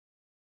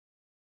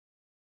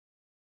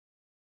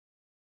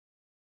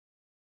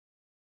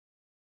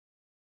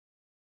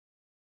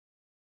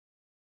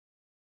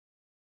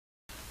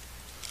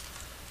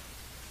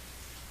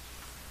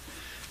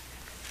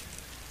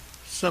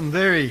Some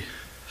very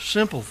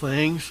simple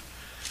things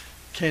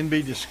can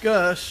be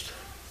discussed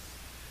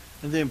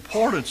and the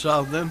importance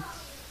of them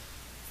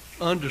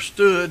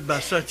understood by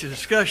such a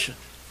discussion.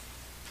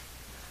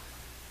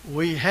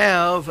 We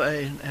have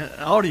an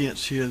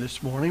audience here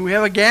this morning. We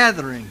have a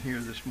gathering here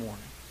this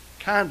morning.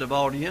 Kind of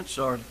audience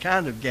or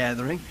kind of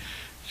gathering.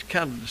 It's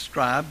kind of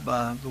described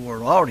by the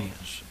word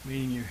audience,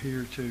 meaning you're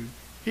here to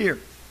hear.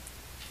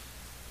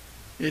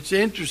 It's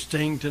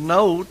interesting to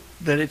note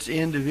that it's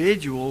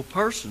individual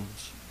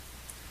persons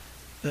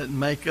that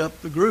make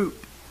up the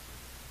group.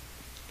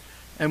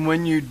 And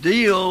when you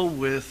deal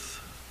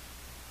with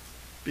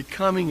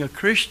becoming a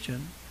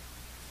Christian,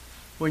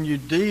 when you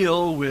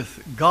deal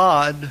with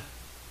God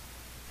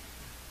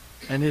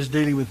and His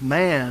dealing with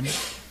man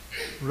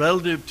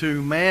relative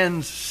to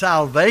man's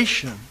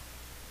salvation,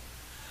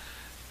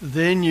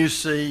 then you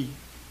see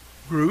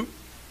group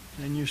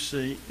and you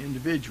see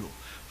individual.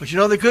 But you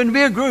know, there couldn't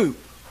be a group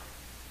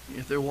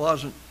if there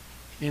wasn't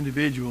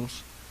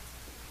individuals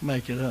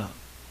make it up.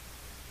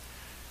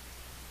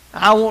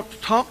 I want to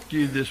talk to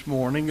you this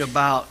morning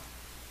about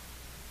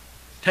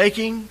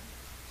taking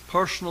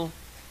personal,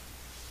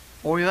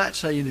 or you might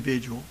say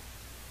individual,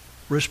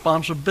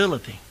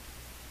 responsibility.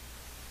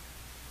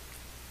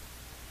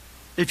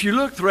 If you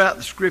look throughout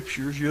the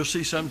Scriptures, you'll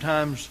see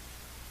sometimes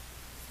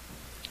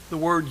the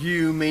word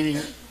you meaning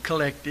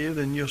collective,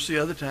 and you'll see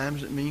other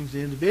times it means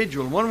the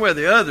individual. One way or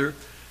the other,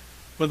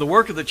 when the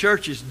work of the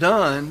church is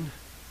done,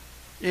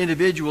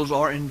 individuals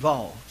are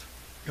involved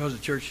because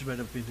the church is made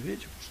up of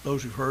individuals.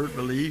 Those who've heard,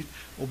 believed,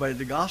 obeyed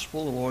the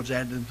gospel, the Lord's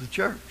added them to the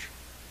church.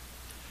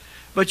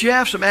 But you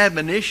have some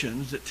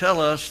admonitions that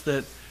tell us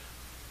that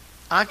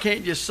I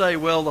can't just say,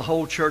 well, the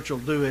whole church will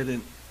do it,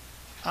 and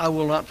I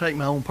will not take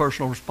my own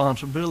personal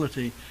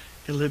responsibility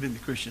in living the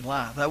Christian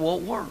life. That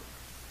won't work.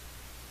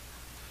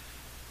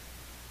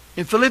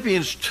 In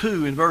Philippians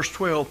 2, in verse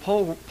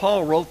 12,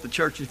 Paul wrote the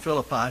church in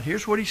Philippi.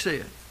 Here's what he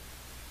said.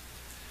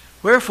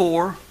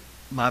 Wherefore,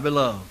 my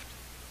beloved,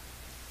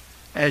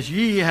 as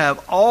ye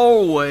have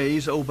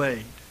always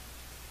obeyed,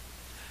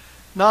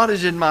 not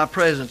as in my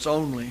presence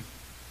only,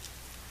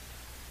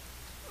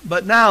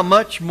 but now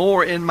much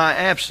more in my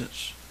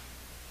absence,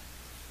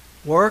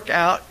 work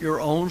out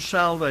your own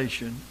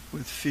salvation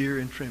with fear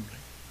and trembling.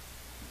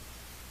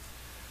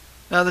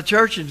 Now the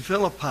church in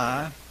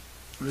Philippi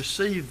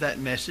received that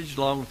message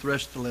along with the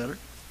rest of the letter.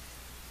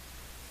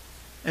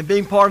 And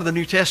being part of the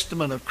New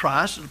Testament of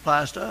Christ, it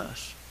applies to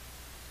us.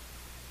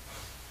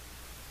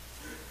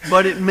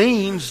 But it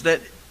means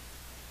that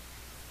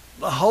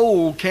the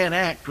whole can't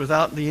act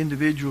without the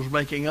individuals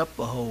making up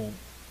the whole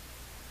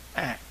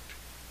act.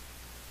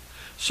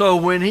 So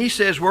when he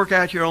says work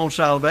out your own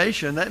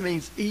salvation, that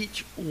means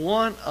each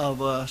one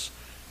of us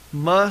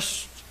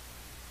must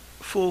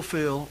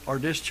fulfill or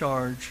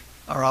discharge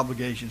our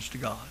obligations to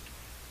God.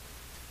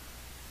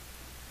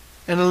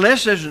 And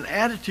unless there's an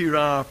attitude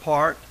on our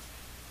part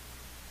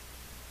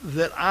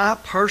that I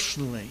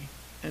personally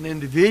and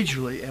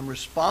individually am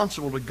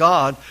responsible to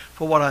God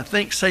for what I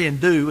think, say, and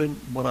do, and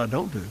what I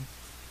don't do,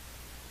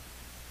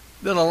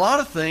 then a lot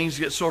of things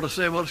get sort of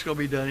said, well, it's going to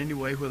be done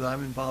anyway, whether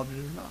I'm involved in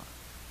it or not.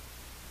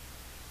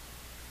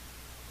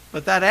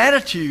 But that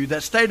attitude,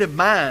 that state of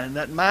mind,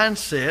 that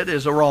mindset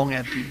is a wrong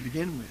attitude to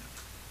begin with.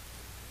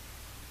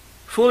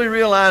 Fully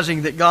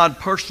realizing that God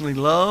personally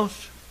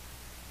loves,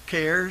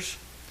 cares,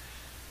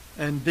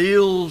 and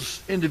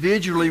deals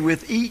individually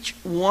with each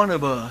one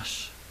of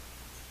us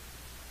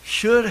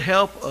should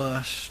help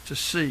us to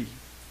see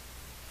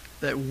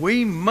that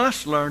we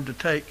must learn to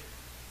take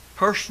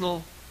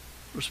personal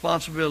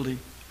responsibility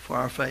for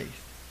our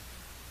faith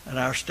and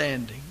our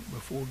standing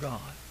before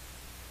God.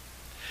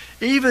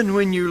 Even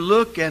when you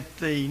look at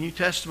the New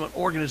Testament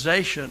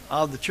organization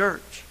of the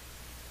church,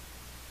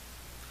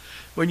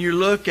 when you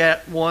look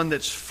at one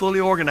that's fully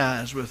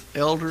organized with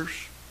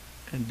elders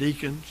and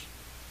deacons,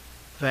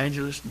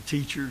 evangelists and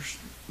teachers,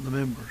 the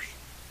members,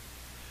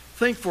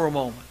 think for a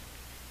moment.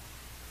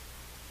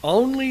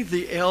 Only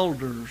the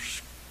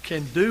elders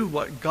can do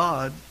what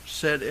God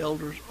said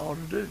elders ought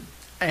to do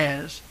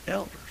as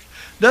elders.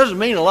 Doesn't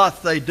mean a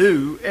lot that they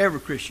do,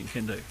 every Christian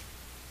can do.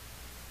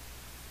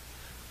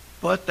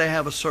 But they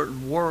have a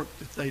certain work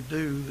that they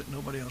do that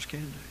nobody else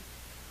can do.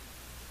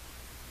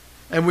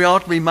 And we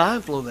ought to be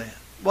mindful of that.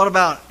 What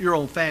about your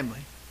own family?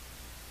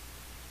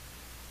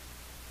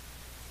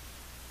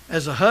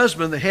 As a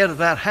husband, the head of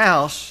that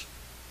house,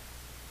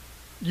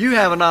 you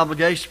have an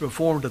obligation to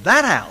perform to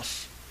that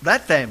house,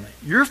 that family,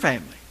 your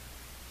family.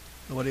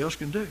 Nobody else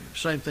can do.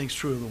 Same thing's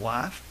true of the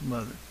wife, the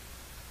mother.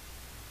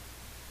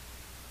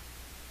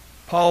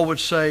 Paul would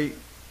say,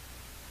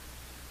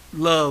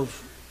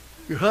 love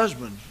your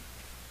husbands,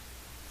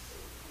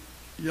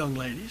 young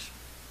ladies.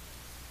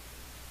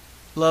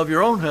 Love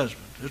your own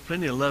husband. There's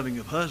plenty of loving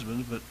of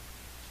husbands, but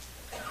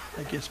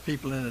that gets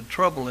people into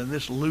trouble in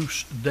this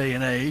loose day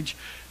and age.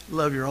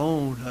 Love your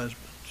own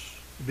husbands.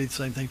 It'd be the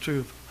same thing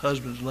true of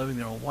husbands loving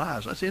their own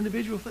wives. That's an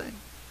individual thing.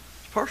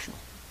 It's personal.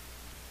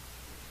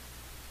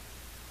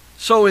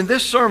 So in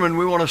this sermon,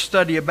 we want to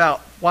study about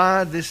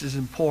why this is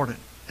important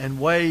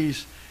and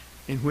ways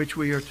in which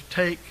we are to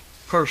take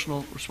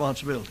personal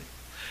responsibility.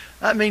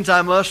 That means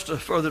I must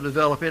further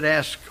develop it,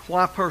 ask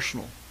why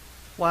personal?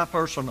 Why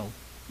personal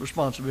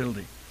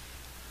responsibility?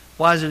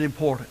 Why is it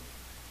important?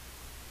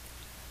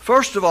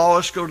 First of all,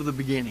 let's go to the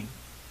beginning.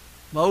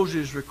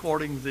 Moses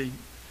recording the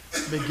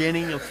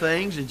beginning of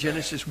things in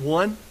Genesis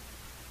 1,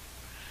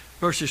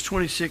 verses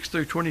 26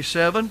 through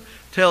 27,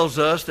 tells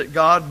us that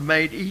God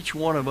made each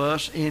one of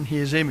us in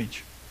his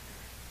image.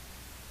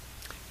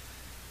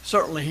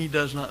 Certainly he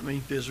does not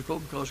mean physical,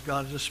 because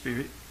God is a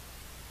spirit.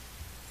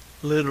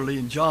 Literally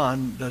in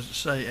John doesn't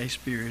say a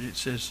spirit, it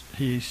says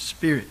he is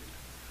spirit.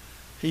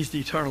 He's the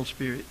eternal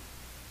spirit,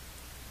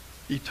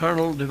 the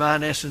eternal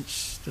divine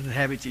essence that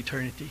inhabits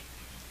eternity.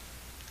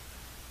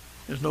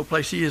 There's no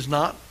place he is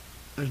not.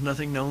 There's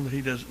nothing known that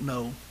he doesn't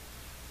know.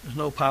 There's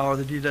no power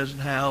that he doesn't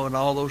have, and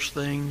all those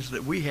things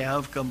that we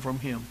have come from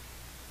him.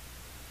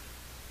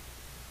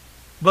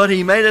 But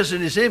he made us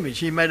in his image.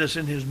 He made us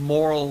in his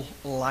moral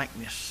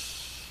likeness.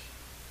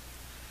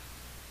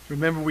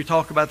 Remember, we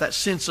talk about that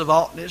sense of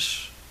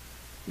oughtness.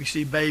 We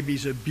see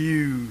babies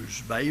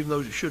abused by even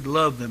those that should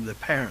love them, their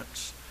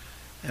parents.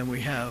 And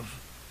we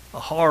have a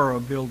horror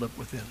build up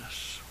within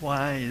us.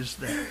 Why is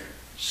that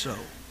so?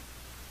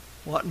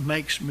 What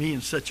makes me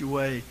in such a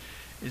way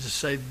is to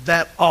say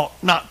that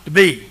ought not to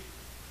be.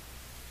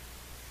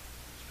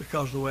 It's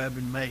because of the way I've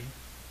been made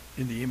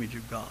in the image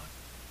of God.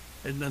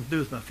 It has nothing to do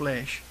with my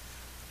flesh.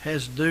 It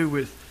has to do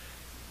with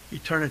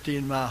eternity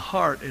in my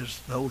heart, as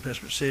the Old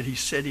Testament said. He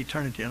set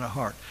eternity in our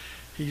heart.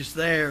 He's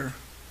there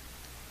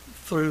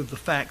through the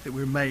fact that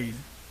we're made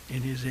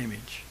in his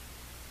image.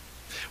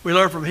 We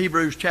learn from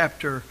Hebrews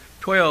chapter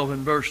 12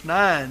 and verse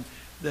 9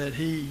 that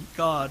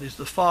God, is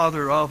the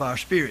Father of our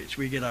spirits.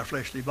 We get our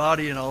fleshly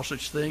body and all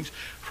such things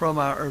from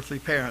our earthly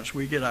parents.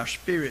 We get our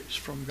spirits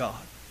from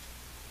God.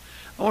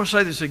 I want to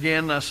say this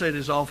again, and I say it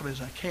as often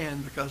as I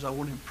can because I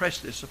want to impress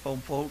this upon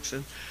folks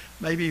and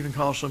maybe even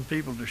cause some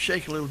people to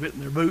shake a little bit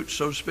in their boots,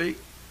 so to speak.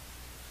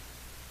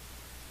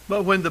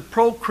 But when the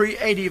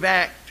procreative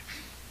act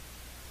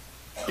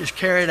is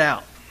carried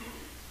out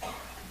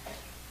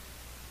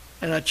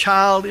and a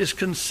child is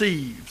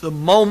conceived, the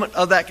moment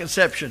of that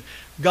conception,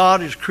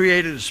 God has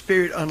created a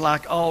spirit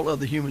unlike all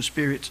other human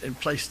spirits and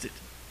placed it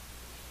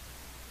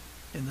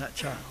in that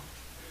child.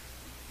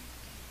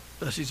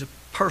 Thus he's a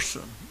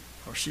person,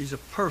 or she's a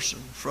person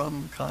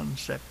from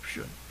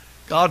conception.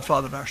 God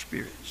fathered our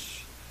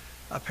spirits.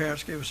 Our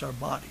parents gave us our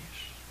bodies.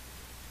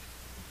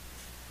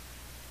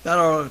 That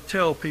ought to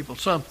tell people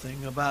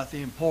something about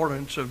the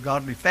importance of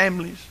godly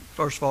families.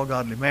 First of all,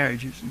 godly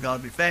marriages and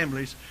godly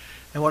families,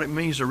 and what it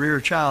means to rear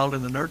a child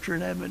in the nurture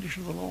and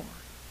admonition of the Lord.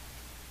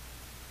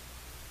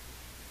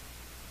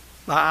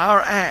 By our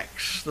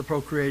acts, the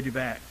procreative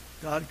act,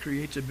 God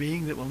creates a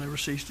being that will never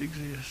cease to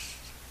exist.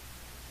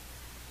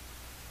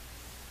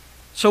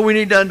 So we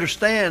need to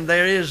understand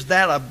there is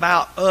that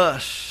about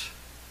us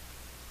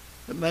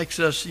that makes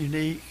us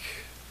unique,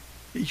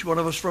 each one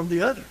of us from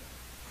the other.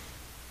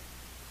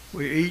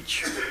 We're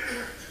each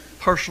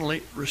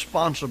personally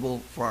responsible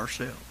for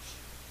ourselves.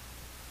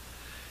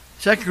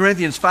 2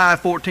 Corinthians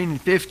 5:14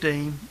 and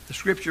 15, the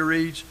scripture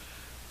reads,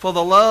 "For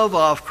the love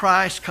of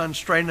Christ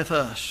constraineth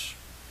us,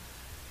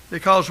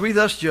 because we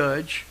thus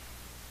judge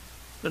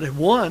that if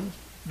one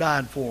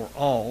died for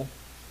all,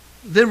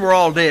 then we're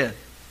all dead.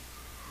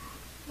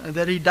 And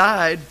that he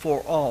died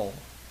for all,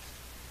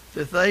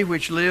 that they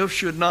which live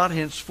should not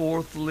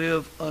henceforth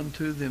live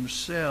unto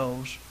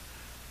themselves,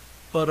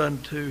 but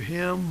unto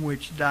him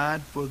which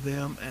died for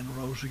them and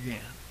rose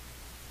again."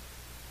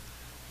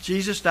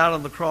 Jesus died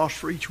on the cross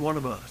for each one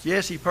of us.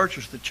 Yes, he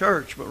purchased the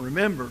church, but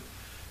remember,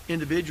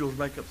 individuals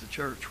make up the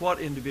church. What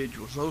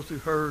individuals? Those who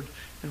heard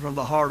and from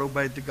the heart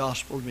obeyed the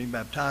gospel, being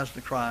baptized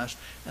in Christ,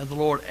 and the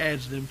Lord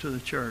adds them to the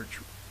church.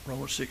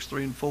 Romans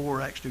 6:3 and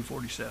 4, Acts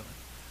 2:47.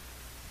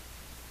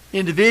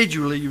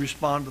 Individually, you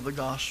respond to the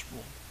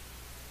gospel.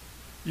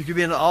 You could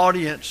be in an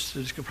audience that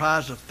is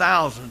comprised of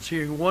thousands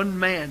hearing one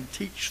man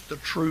teach the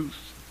truth.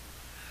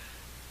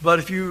 But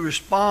if you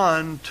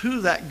respond to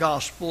that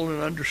gospel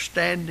in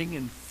understanding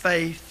and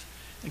faith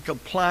and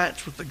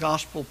compliance with the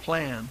gospel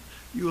plan,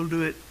 you will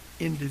do it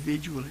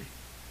individually.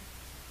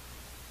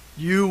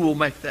 You will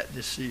make that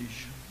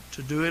decision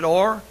to do it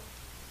or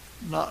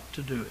not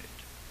to do it.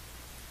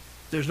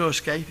 There's no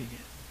escaping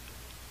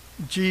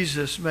it.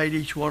 Jesus made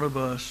each one of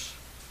us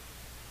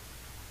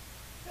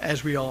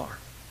as we are.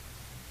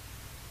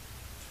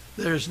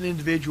 There's an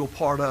individual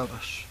part of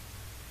us,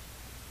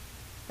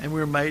 and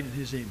we're made in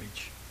his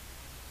image.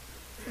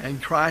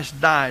 And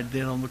Christ died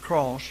then on the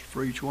cross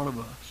for each one of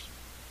us.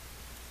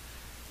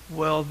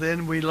 Well,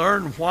 then we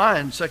learn why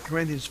in 2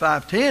 Corinthians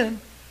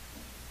 5:10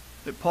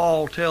 that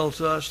Paul tells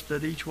us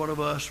that each one of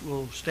us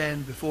will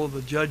stand before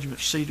the judgment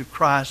seat of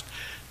Christ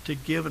to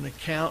give an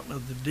account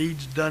of the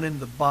deeds done in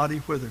the body,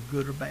 whether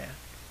good or bad.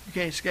 You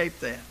can't escape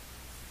that.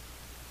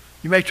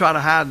 You may try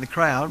to hide in the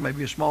crowd,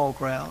 maybe a small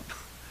crowd,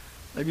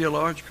 maybe a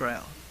large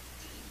crowd.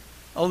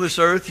 On this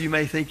earth, you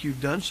may think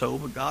you've done so,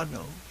 but God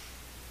knows.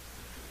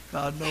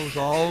 God knows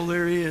all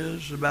there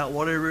is about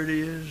whatever it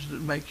is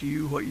that makes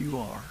you what you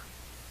are.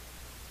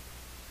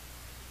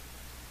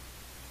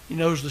 He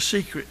knows the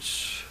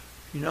secrets.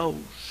 He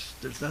knows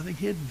there's nothing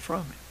hidden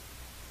from him.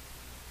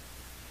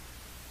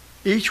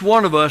 Each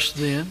one of us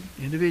then,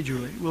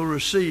 individually, will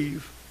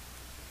receive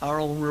our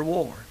own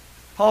reward.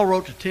 Paul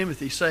wrote to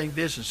Timothy saying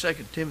this in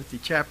 2 Timothy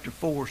chapter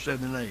 4,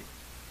 7 and 8.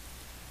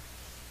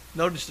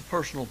 Notice the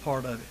personal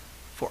part of it.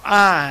 For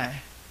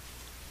I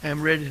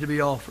am ready to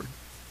be offered,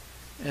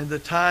 and the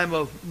time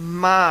of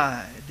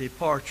my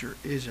departure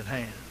is at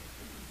hand.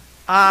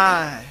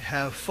 I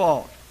have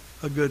fought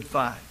a good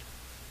fight.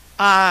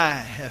 I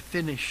have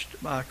finished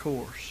my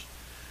course.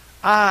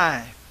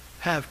 I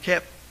have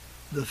kept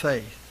the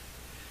faith.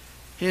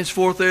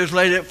 Henceforth there is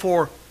laid up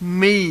for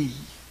me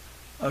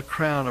a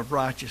crown of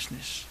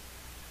righteousness,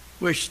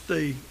 which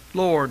the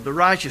Lord, the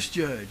righteous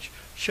judge,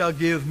 shall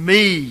give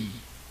me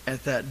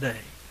at that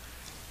day.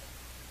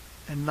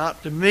 And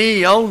not to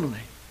me only,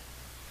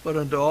 but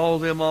unto all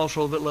them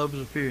also that love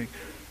is appearing.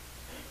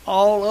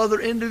 All other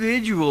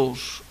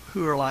individuals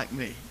who are like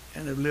me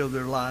and have lived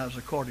their lives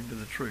according to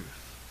the truth.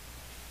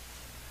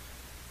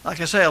 Like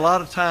I say, a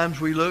lot of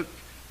times we look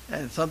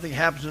and something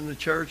happens in the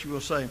church and we'll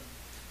say,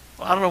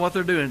 well, I don't know what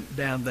they're doing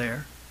down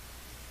there.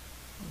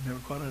 I've never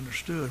quite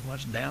understood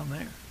what's down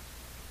there.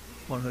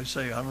 Why do they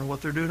say, I don't know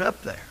what they're doing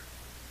up there?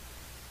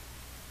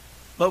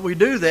 But we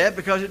do that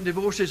because it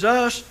divorces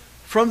us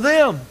from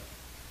them.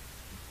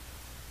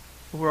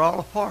 We're all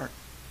apart.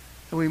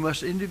 And we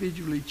must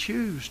individually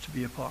choose to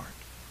be apart.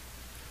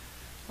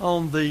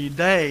 On the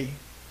day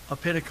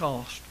of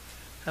Pentecost,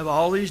 have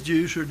all these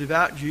Jews who are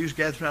devout Jews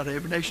gathered out of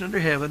every nation under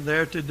heaven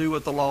there to do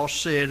what the law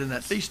said in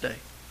that feast day.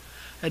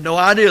 Had no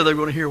idea they were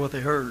going to hear what they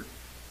heard,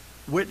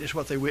 witness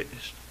what they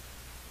witnessed.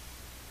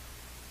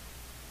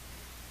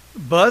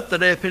 But the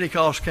day of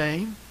Pentecost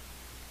came,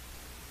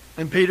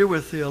 and Peter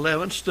with the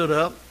 11 stood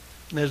up,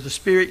 and as the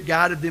Spirit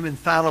guided them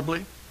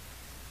infallibly,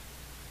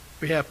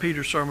 we have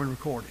Peter's sermon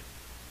recorded.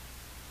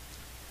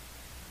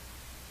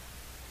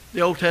 The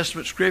Old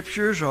Testament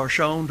scriptures are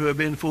shown to have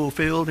been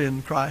fulfilled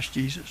in Christ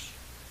Jesus.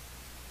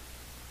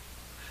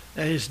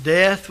 And his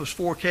death was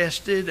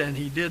forecasted, and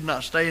he did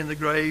not stay in the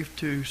grave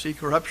to see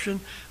corruption,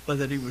 but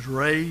that he was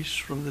raised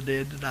from the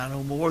dead to die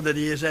no more, that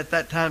he is at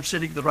that time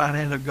sitting at the right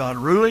hand of God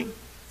ruling.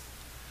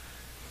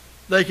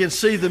 They can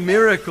see the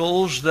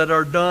miracles that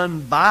are done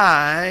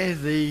by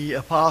the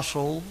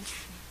apostles,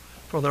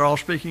 for they're all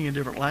speaking in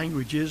different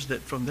languages,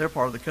 that from their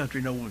part of the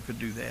country no one could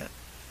do that,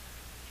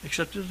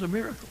 except as a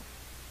miracle.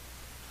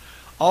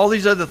 All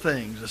these other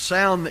things, the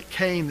sound that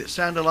came that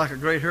sounded like a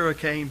great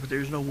hurricane, but there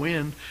was no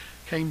wind,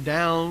 came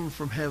down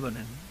from heaven,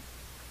 and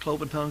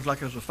cloven tongues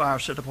like as a fire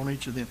set upon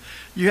each of them.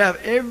 You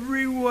have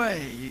every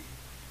way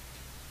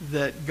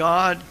that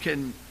God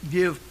can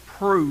give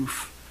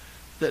proof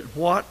that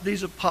what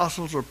these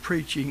apostles are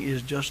preaching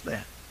is just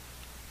that.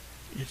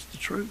 It's the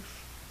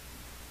truth.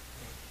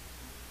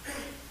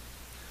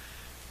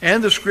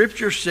 And the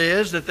scripture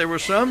says that there were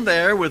some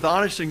there with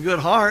honest and good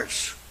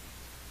hearts,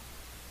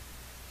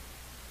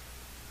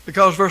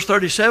 because verse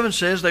 37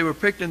 says they were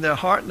pricked in their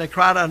heart, and they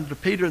cried unto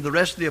Peter and the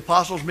rest of the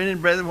apostles, Men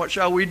and brethren, what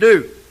shall we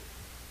do?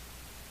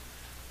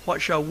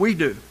 What shall we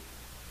do?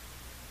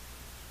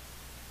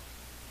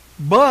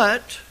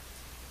 But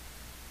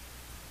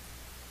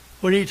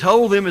when he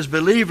told them as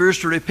believers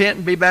to repent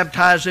and be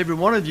baptized, every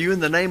one of you, in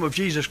the name of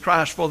Jesus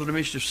Christ for the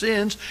remission of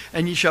sins,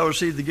 and ye shall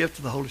receive the gift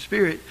of the Holy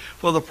Spirit.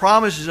 For the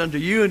promise is unto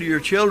you and to your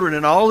children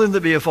and all them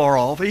that be afar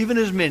off, even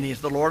as many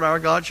as the Lord our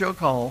God shall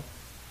call.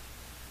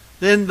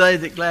 Then they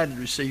that gladly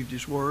received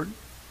his word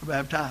were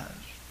baptized.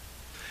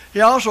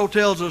 He also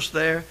tells us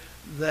there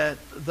that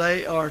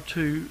they are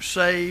to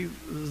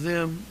save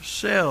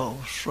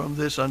themselves from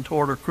this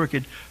untoward or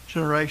crooked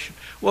generation.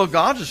 Well,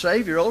 God's a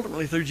Savior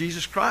ultimately through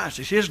Jesus Christ.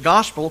 It's his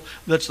gospel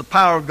that's the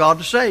power of God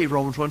to save,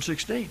 Romans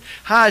 1:16.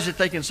 How is it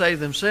they can save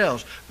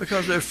themselves?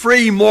 Because they're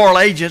free moral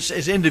agents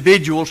as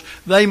individuals.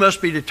 They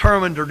must be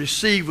determined to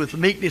receive with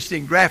meekness the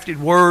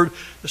engrafted word,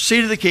 the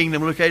seed of the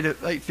kingdom, Luke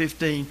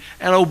 8:15,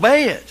 and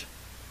obey it.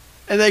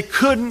 And they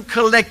couldn't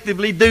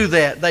collectively do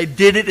that. They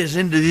did it as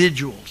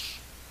individuals.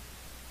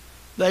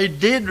 They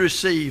did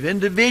receive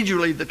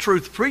individually the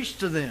truth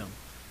preached to them.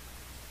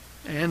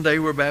 And they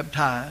were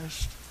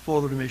baptized for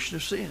the remission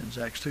of sins,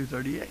 Acts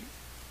 2:38.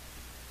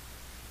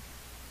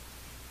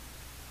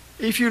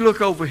 If you look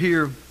over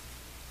here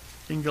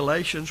in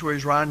Galatians, where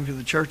he's writing to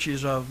the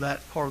churches of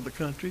that part of the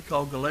country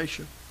called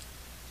Galatia,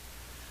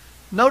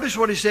 notice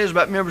what he says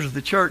about members of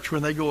the church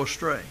when they go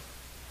astray.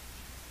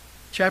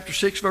 Chapter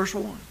 6, verse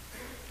 1.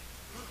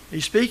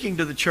 He's speaking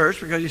to the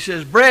church because he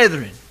says,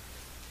 brethren.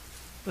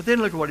 But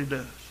then look at what he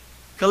does.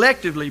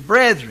 Collectively,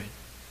 brethren,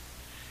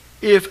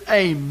 if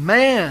a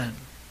man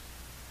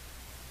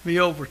be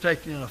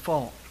overtaken in a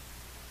fault,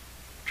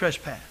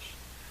 trespass,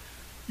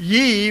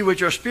 ye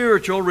which are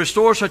spiritual,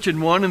 restore such an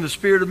one in the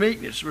spirit of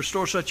meekness.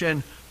 Restore such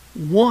an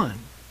one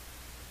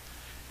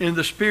in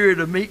the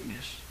spirit of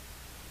meekness.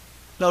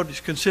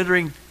 Notice,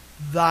 considering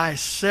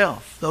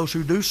thyself. Those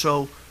who do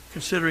so,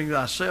 considering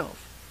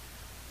thyself,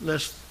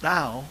 lest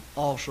thou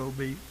also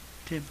be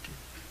tempted.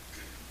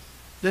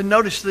 Then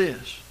notice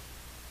this.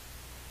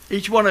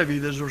 Each one of you,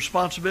 there's a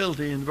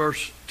responsibility in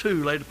verse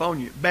 2 laid upon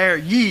you. Bear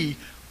ye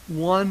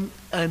one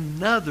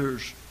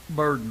another's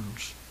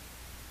burdens,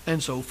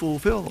 and so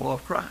fulfill the law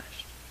of Christ.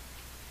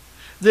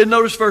 Then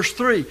notice verse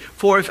 3.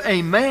 For if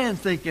a man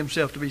think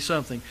himself to be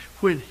something,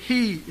 when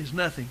he is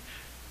nothing,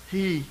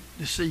 he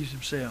deceives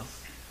himself.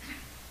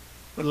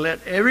 But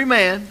let every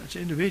man, that's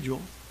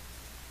individual,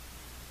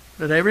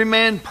 let every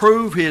man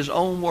prove his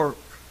own work.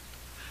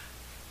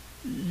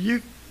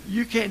 You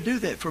can't do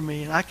that for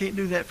me, and I can't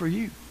do that for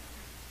you.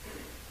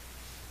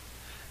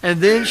 And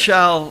then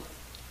shall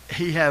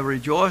he have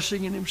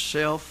rejoicing in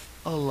himself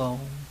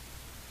alone,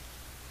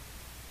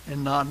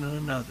 and not in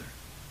another.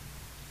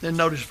 Then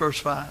notice verse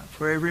 5.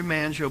 For every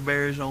man shall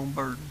bear his own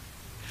burden.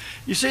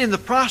 You see, in the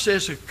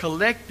process of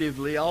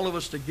collectively, all of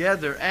us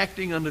together,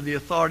 acting under the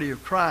authority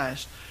of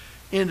Christ,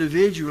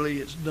 individually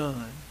it's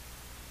done.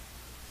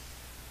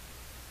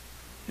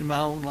 In my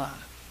own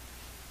life.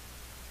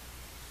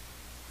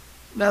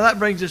 Now that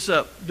brings us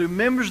up. Do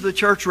members of the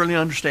church really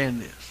understand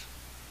this?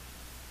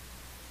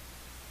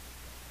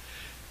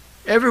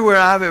 Everywhere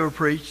I've ever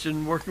preached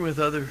and working with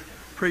other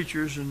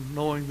preachers and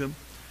knowing them,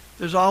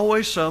 there's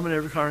always some in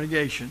every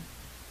congregation.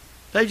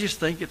 They just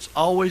think it's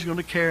always going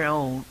to carry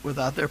on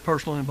without their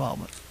personal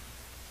involvement.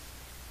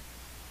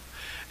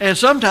 And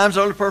sometimes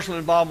the only personal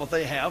involvement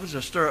they have is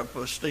to stir up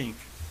a stink.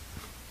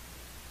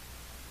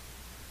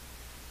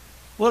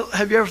 Well,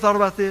 have you ever thought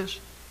about this?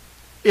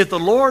 If the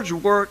Lord's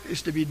work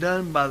is to be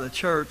done by the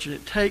church, and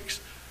it takes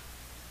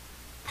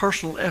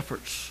personal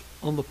efforts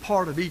on the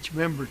part of each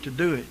member to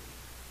do it,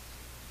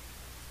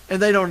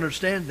 and they don't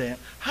understand that,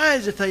 how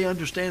is it they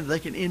understand that they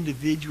can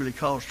individually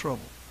cause trouble?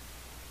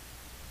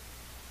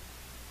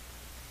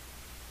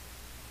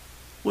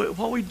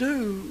 What we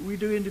do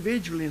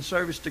individually in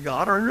service to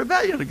God or in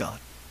rebellion to God.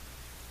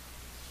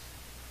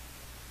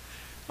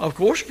 Of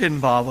course, it can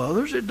involve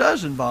others. It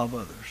does involve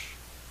others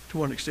to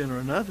one extent or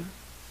another.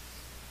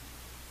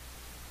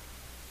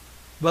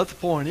 But the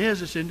point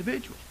is, it's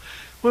individual.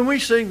 When we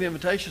sing the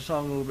invitation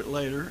song a little bit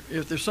later,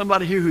 if there's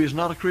somebody here who is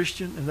not a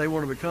Christian and they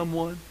want to become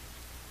one,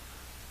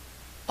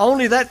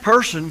 only that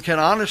person can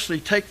honestly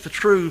take the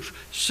truth,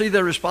 see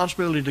their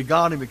responsibility to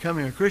God in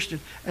becoming a Christian,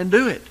 and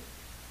do it.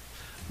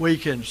 We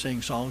can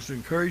sing songs to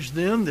encourage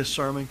them. This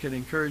sermon can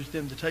encourage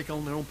them to take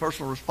on their own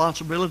personal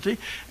responsibility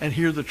and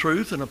hear the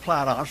truth and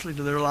apply it honestly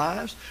to their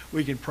lives.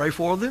 We can pray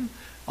for them,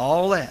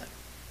 all that.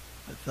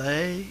 But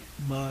they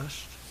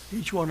must,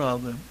 each one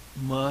of them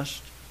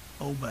must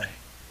obey.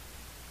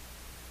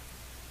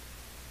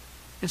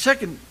 In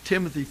 2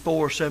 Timothy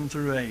 4, 7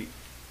 through 8,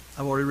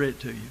 I've already read it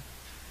to you.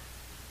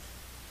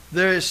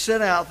 There is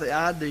set out the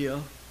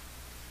idea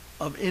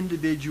of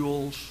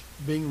individuals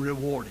being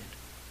rewarded.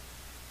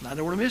 And I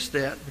don't want to miss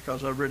that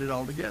because I've read it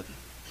all together.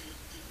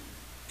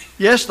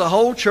 Yes, the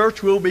whole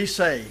church will be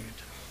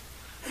saved.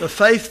 The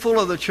faithful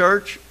of the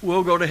church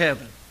will go to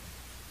heaven.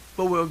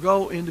 But we'll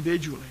go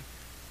individually.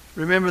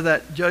 Remember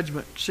that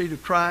judgment seat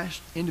of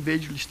Christ,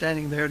 individually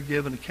standing there to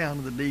give an account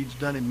of the deeds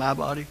done in my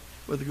body,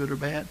 whether good or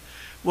bad.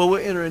 Well,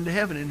 we'll enter into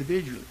heaven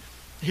individually.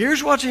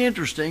 Here's what's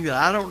interesting that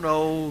I don't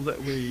know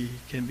that we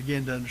can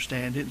begin to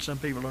understand it, and some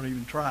people don't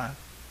even try.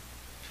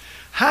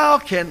 How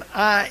can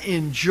I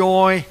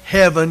enjoy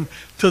heaven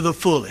to the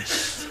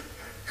fullest?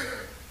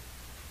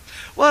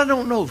 Well, I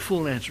don't know the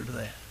full answer to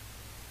that.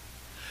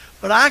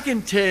 But I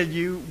can tell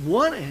you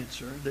one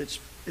answer that's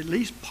at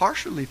least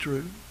partially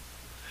true.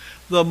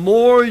 The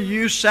more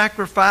you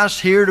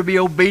sacrifice here to be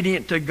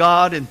obedient to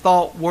God in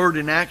thought, word,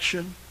 and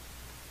action,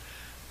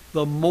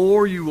 the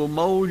more you will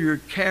mold your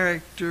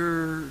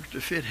character to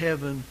fit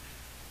heaven.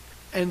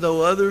 And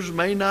though others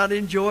may not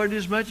enjoy it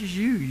as much as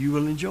you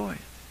will enjoy it.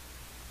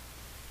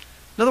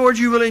 In other words,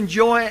 you will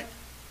enjoy it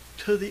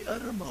to the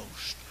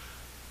uttermost.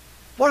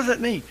 What does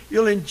that mean?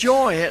 You'll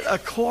enjoy it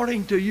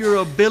according to your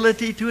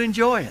ability to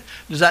enjoy it.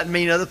 Does that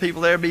mean other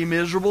people there be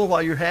miserable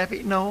while you're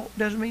happy? No, it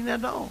doesn't mean that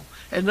at all.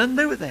 It has nothing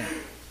to do with that.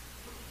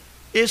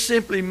 It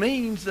simply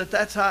means that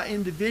that's how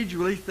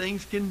individually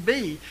things can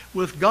be,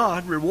 with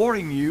God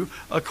rewarding you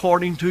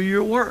according to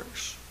your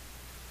works.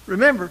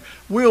 Remember,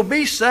 we'll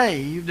be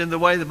saved in the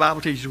way the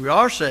Bible teaches we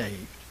are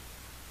saved.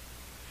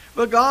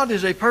 But God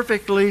is a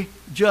perfectly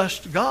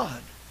just God.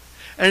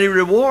 And He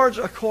rewards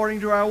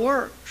according to our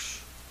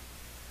works.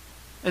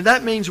 And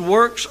that means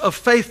works of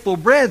faithful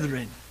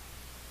brethren.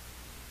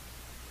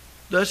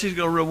 Thus He's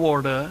going to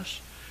reward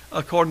us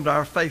according to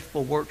our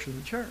faithful works of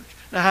the church.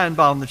 Now, how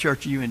involved in the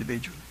church are you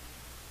individually?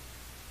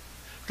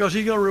 Because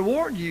He's going to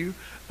reward you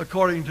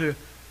according to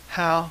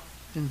how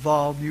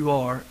involved you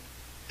are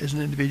as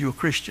an individual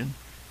Christian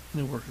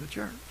in the work of the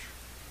church.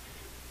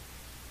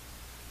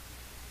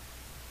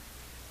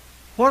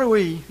 What are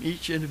we,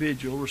 each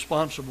individual,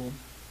 responsible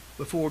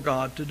before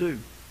God to do?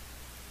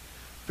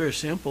 Very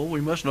simple.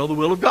 We must know the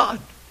will of God.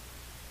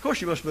 Of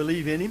course, you must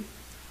believe in Him,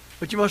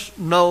 but you must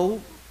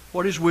know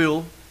what His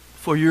will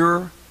for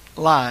your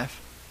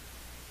life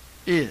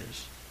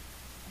is.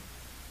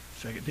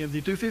 2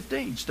 Timothy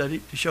 2:15, study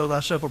to show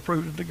thyself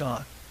approved unto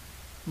God.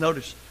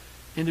 Notice,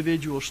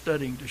 individuals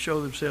studying to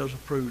show themselves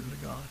approved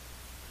unto God.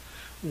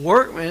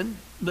 Workmen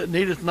that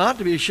needeth not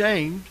to be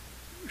ashamed.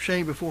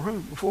 Ashamed before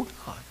whom? Before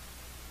God.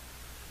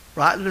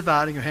 Rightly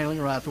dividing or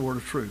handling right the word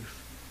of truth.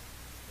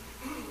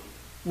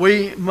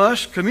 We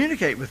must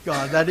communicate with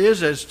God. That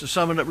is, as to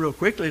sum it up real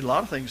quickly, a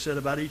lot of things said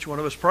about each one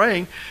of us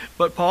praying.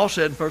 But Paul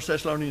said in 1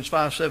 Thessalonians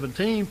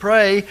 5:17,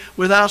 pray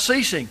without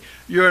ceasing.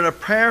 You're in a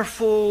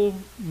prayerful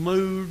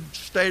mood,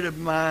 state of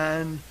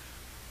mind,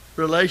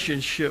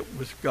 relationship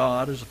with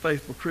God as a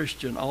faithful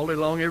Christian all day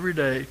long, every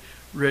day,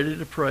 ready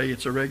to pray.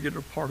 It's a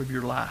regular part of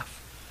your life.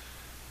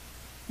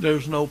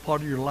 There's no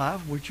part of your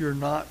life which you're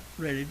not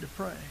ready to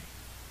pray.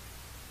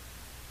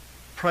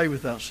 Pray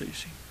without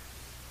ceasing.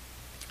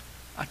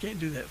 I can't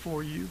do that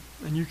for you,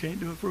 and you can't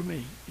do it for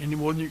me, any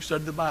more than you can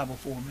study the Bible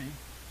for me,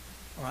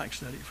 or I can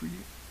study it for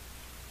you.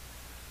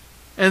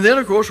 And then,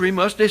 of course, we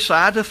must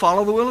decide to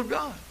follow the will of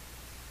God,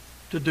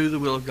 to do the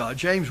will of God.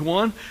 James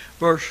 1,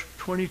 verse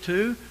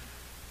 22.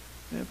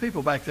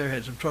 People back there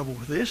had some trouble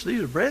with this.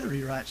 These are brethren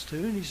he writes to,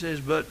 and he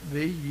says, but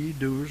be ye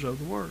doers of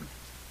the word,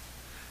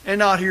 and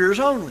not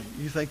hearers only.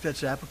 You think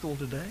that's applicable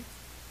today?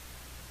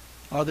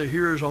 Are there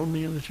hearers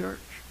only in the church?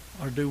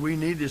 Or do we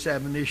need this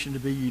admonition to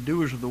be ye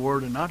doers of the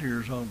word and not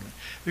hearers only?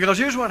 Because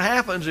here's what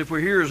happens if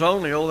we're hearers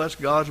only. Oh, that's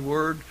God's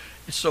word.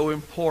 It's so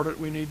important.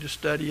 We need to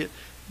study it.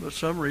 But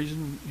some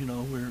reason,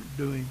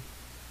 we're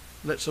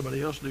let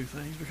somebody else do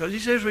things. Because he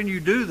says when you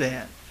do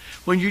that,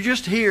 when you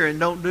just hear and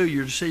don't do,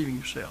 you're deceiving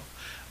yourself.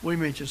 We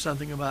mentioned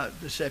something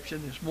about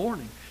deception this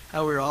morning,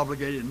 how we're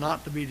obligated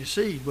not to be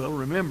deceived. Well,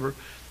 remember,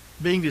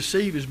 being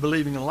deceived is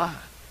believing a lie,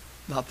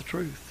 not the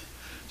truth.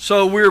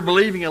 So we're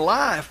believing a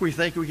lie if we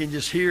think we can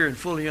just hear and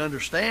fully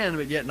understand,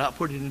 but yet not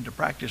put it into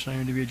practice in our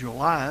individual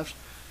lives.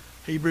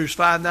 Hebrews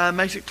 5:9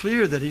 makes it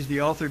clear that he's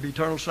the author of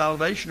eternal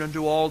salvation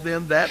unto all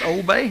them that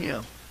obey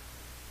him.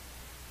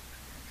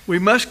 We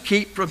must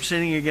keep from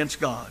sinning against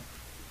God.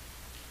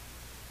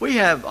 We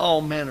have all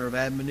manner of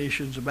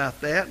admonitions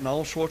about that and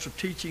all sorts of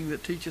teaching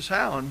that teach us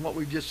how. And what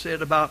we've just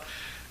said about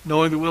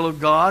knowing the will of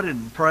God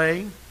and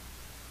praying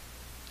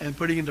and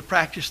putting into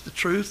practice the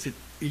truth that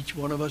each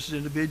one of us as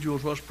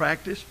individuals must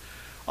practice.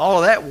 All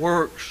of that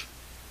works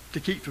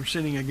to keep from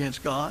sinning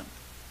against God.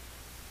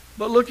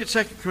 But look at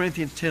 2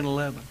 Corinthians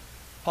 10:11.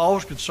 Paul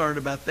was concerned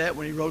about that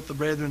when he wrote the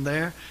brethren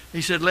there.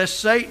 He said, lest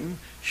Satan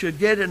should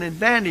get an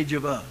advantage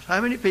of us.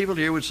 How many people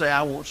here would say,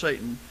 I want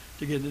Satan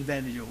to get an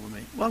advantage over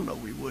me? Well, no,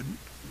 we wouldn't.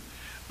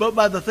 But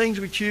by the things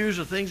we choose,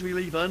 the things we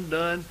leave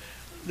undone,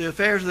 the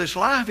affairs of this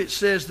life, it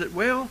says that,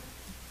 well,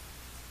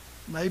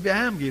 maybe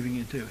I am giving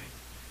in to him.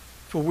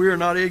 For we are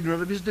not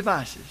ignorant of his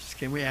devices.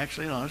 Can we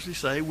actually and honestly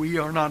say we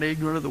are not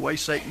ignorant of the way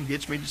Satan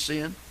gets me to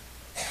sin?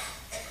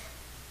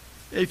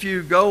 If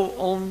you go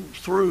on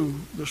through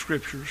the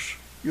scriptures,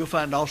 you'll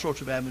find all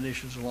sorts of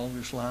admonitions along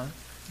this line.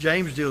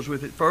 James deals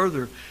with it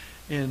further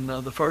in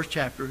the first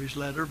chapter of his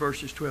letter,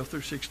 verses 12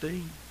 through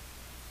 16.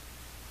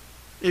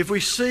 If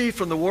we see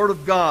from the Word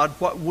of God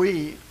what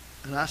we,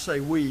 and I say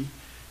we,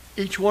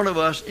 each one of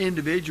us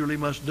individually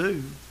must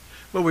do,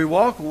 but we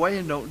walk away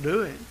and don't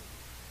do it,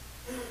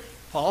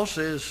 Paul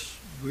says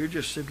we're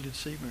just simply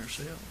deceiving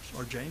ourselves,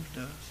 or James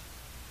does.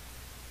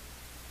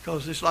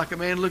 Because it's like a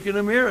man looking in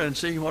a mirror and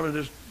seeing what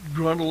this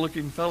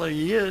grundle-looking fellow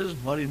he is,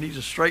 what he needs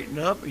to straighten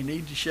up, he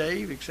needs to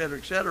shave, etc.,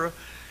 etc.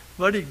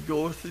 But he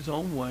goeth his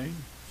own way,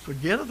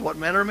 forgetteth what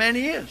manner of man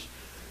he is.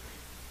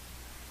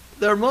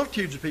 There are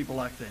multitudes of people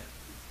like that.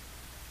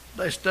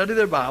 They study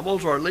their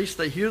Bibles, or at least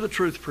they hear the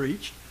truth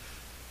preached,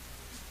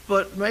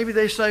 but maybe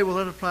they say, well,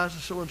 that applies to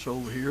so-and-so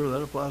over here, or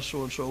that applies to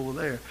so-and-so over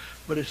there.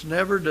 But it's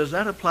never, does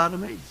that apply to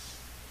me?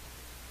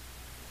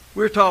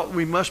 We're taught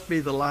we must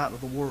be the light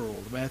of the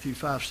world, Matthew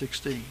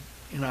 5:16,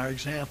 in our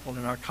example,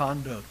 in our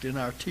conduct, in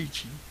our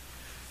teaching.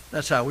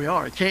 That's how we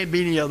are. It can't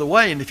be any other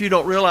way. And if you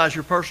don't realize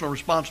your personal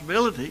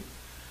responsibility,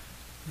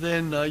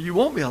 then you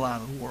won't be a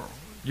light of the world.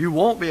 You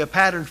won't be a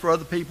pattern for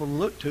other people to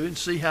look to and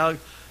see how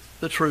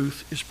the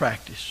truth is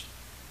practiced.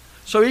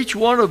 So each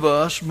one of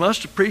us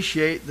must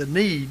appreciate the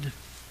need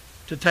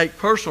to take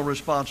personal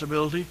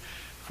responsibility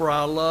for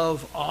our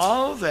love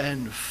of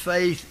and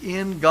faith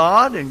in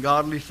God and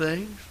godly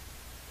things.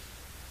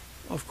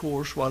 Of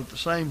course, while at the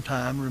same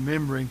time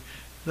remembering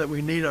that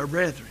we need our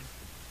brethren.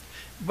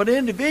 But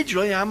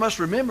individually, I must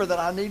remember that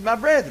I need my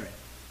brethren.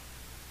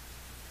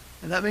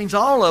 And that means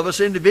all of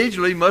us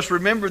individually must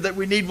remember that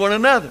we need one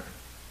another.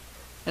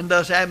 And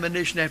thus,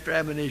 admonition after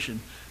admonition,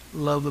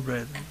 love the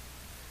brethren.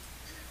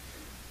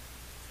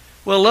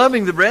 Well,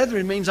 loving the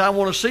brethren means I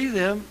want to see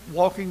them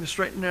walking the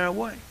straight and narrow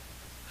way.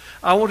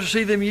 I want to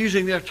see them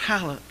using their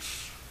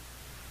talents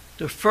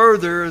to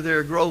further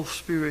their growth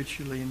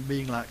spiritually in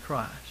being like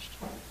Christ.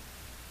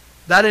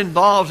 That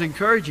involves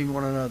encouraging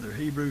one another,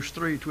 Hebrews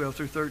 3:12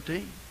 through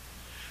 13.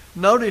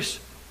 Notice,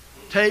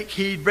 take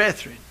heed,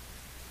 brethren.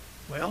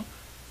 Well,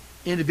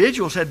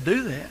 individuals had to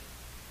do that.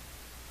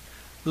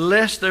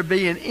 Lest there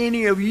be in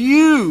any of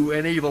you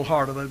an evil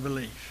heart of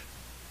unbelief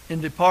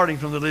in departing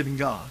from the living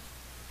God.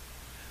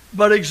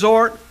 But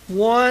exhort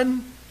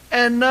one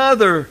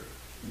another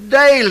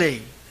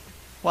daily,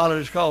 while it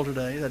is called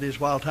today, that is,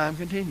 while time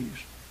continues.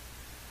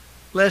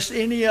 Lest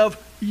any of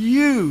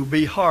you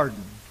be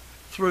hardened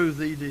through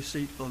the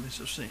deceitfulness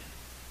of sin.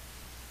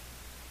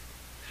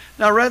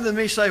 Now, rather than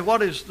me say,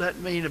 what does that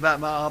mean about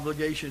my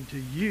obligation to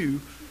you?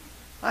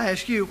 I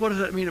ask you, what does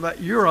that mean about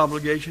your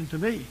obligation to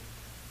me?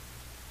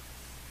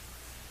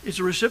 It's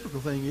a reciprocal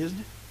thing, isn't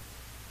it?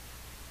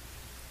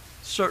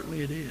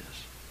 Certainly it is.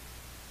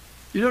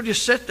 You don't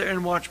just sit there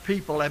and watch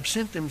people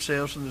absent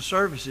themselves from the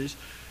services,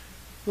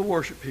 the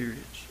worship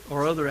periods,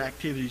 or other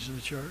activities in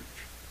the church,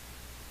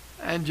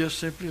 and just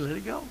simply let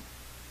it go.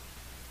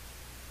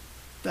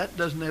 That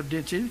doesn't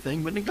evidence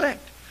anything but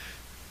neglect.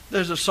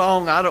 There's a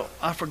song,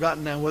 I've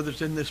forgotten now whether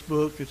it's in this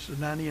book. It's the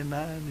 90 and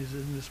 9 is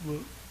in this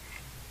book.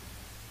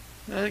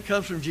 And it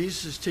comes from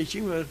Jesus'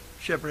 teaching where a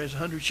shepherd has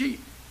 100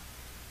 sheep.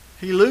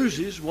 He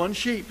loses one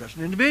sheep. That's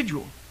an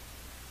individual.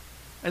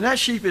 And that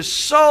sheep is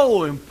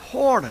so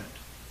important,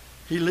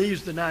 he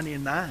leaves the 90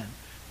 and 9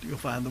 to go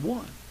find the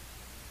one.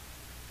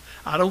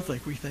 I don't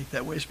think we think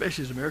that way,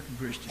 especially as American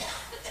Christians.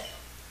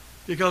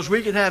 Because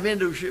we can have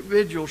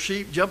individual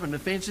sheep jumping the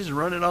fences and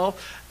running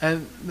off,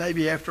 and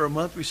maybe after a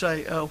month we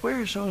say, where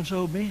has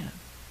so-and-so been?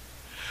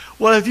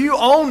 Well, if you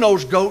own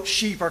those goats,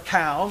 sheep, or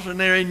cows, and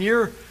they're in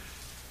your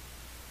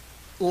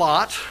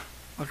lot,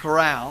 a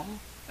corral,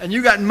 and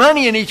you got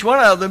money in each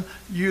one of them,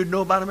 you'd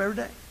know about them every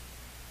day.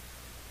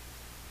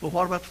 Well,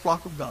 what about the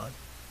flock of God?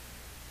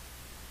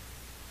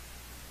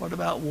 What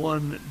about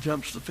one that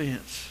jumps the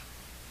fence?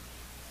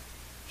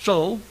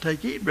 So,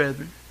 take heed,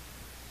 brethren,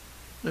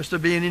 lest there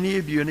be in any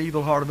of you an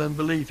evil heart of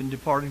unbelief in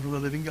departing from the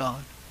living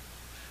God.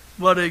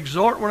 But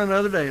exhort one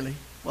another daily,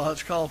 while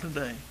it's called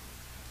today,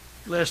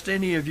 lest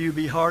any of you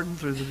be hardened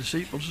through the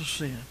deceitfulness of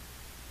sin.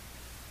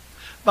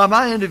 By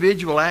my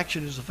individual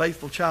action as a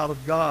faithful child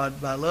of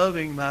God, by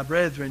loving my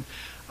brethren,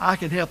 I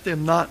can help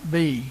them not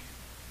be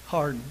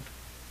hardened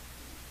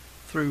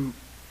through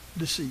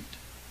deceit.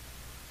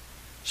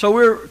 So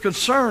we're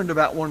concerned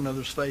about one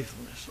another's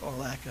faithfulness or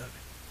lack of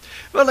it.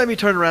 But let me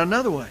turn around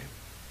another way.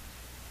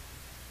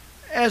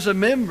 As a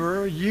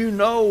member, you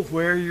know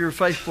where your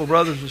faithful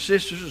brothers and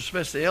sisters,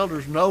 especially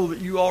elders, know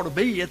that you ought to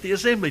be at the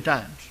assembly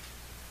times.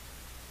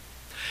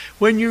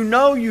 When you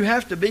know you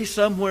have to be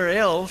somewhere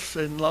else,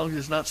 as long as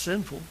it's not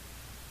sinful,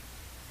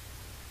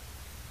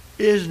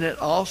 isn't it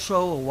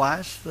also a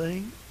wise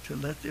thing to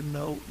let them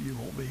know you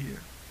won't be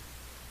here?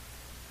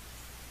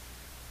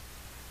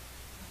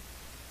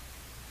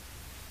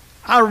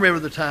 I remember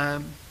the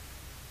time,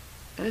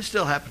 and it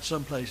still happens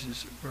some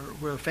places,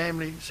 where a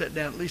family sat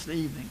down at least in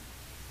the evening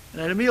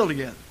and had a meal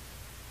together.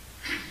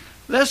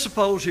 Let's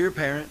suppose here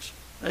parents,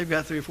 they've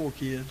got 3 or 4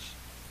 kids.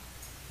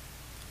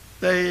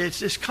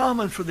 It's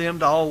common for them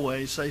to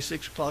always say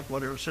 6 o'clock,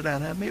 whatever, sit down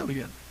and have a meal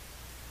together.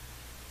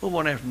 Well,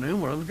 one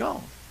afternoon, one of them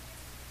gone.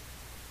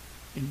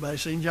 Anybody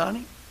seen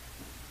Johnny?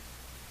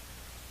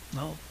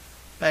 No.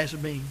 Pass a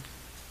bean.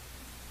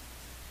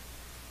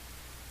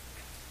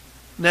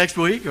 Next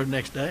week or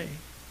next day,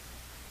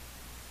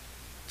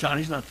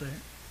 Johnny's not there.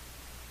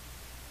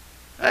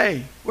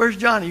 Hey, where's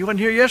Johnny? You wasn't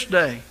here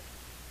yesterday.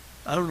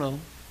 I don't know.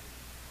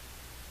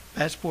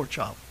 Passport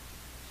shop.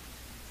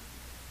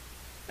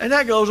 And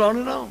that goes on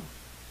and on.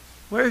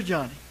 Where's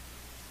Johnny?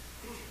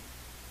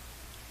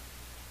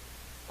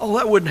 Oh,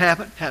 that wouldn't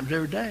happen. It happens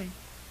every day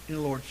in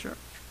the Lord's church.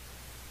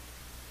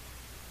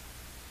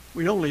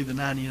 We don't leave the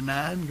 90 and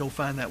 9 and go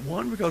find that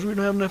one because we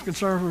don't have enough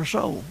concern for our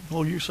soul.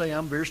 Oh, you say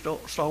I'm a very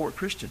stalwart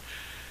Christian.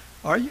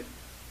 Are you?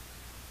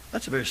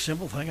 That's a very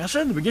simple thing. I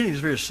said in the beginning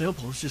it's very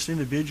simple. It's just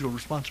individual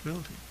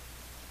responsibility.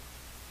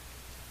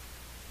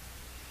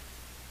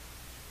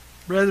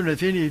 Brethren,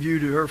 if any of you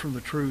do err from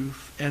the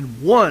truth,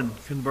 and one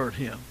convert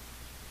him,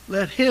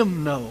 let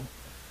him know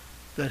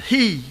that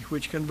he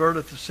which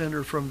converteth the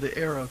sinner from the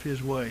error of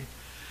his way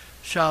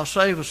shall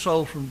save a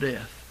soul from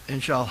death,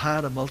 and shall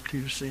hide a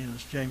multitude of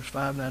sins. James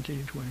 5:19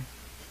 and 20.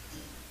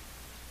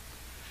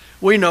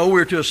 We know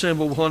we're to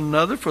assemble one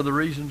another for the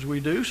reasons we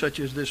do, such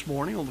as this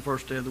morning on the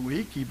first day of the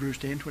week, Hebrews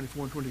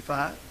 10:24 and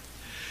 25.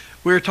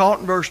 We're taught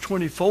in verse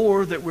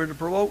 24 that we're to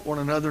provoke one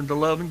another into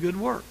love and good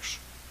works.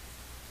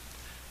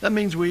 That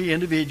means we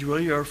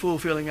individually are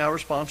fulfilling our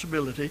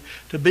responsibility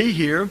to be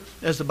here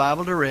as the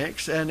Bible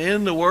directs, and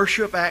in the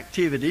worship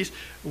activities,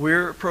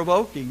 we're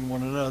provoking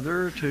one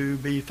another to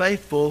be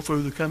faithful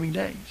through the coming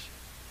days.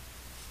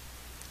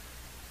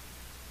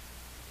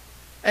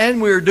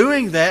 And we're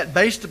doing that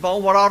based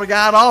upon what ought to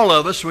guide all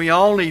of us. We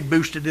all need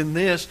boosted in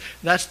this.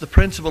 That's the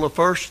principle of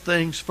first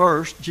things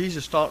first.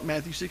 Jesus taught in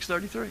Matthew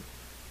 6:33.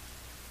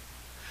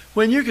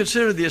 When you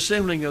consider the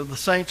assembling of the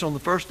saints on the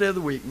first day of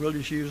the week, we'll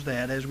just use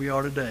that as we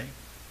are today.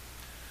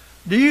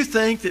 Do you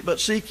think that but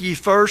seek ye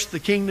first the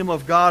kingdom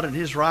of God and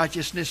his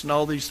righteousness and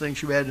all these things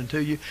shall be added unto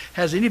you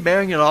has any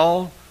bearing at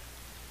all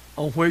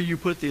on where you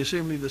put the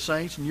assembly of the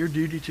saints and your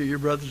duty to your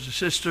brothers and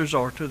sisters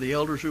or to the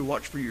elders who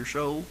watch for your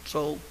soul?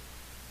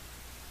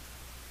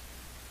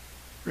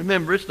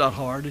 Remember, it's not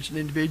hard. It's an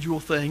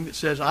individual thing that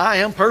says, I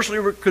am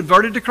personally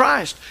converted to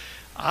Christ.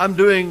 I'm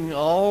doing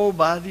all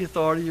by the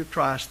authority of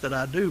Christ that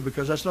I do,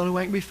 because that's the only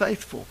way I can be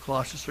faithful.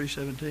 Colossians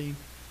 3:17.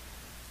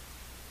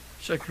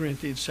 2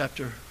 Corinthians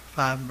chapter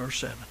 5 and verse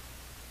 7.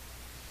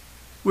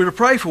 We're to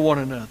pray for one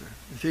another.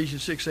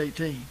 Ephesians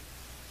 6:18.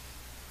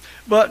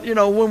 But,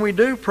 when we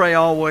do pray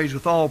always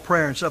with all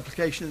prayer and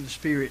supplication in the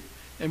Spirit,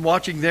 and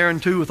watching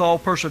thereunto with all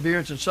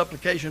perseverance and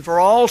supplication for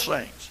all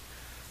saints,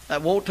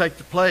 that won't take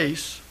the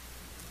place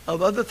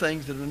of other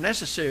things that are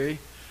necessary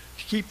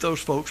to keep those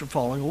folks from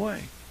falling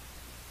away.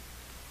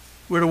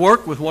 We're to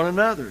work with one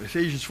another.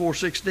 Ephesians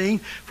 4:16,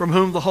 from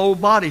whom the whole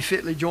body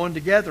fitly joined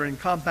together and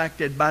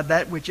compacted by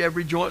that which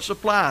every joint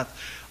supplieth,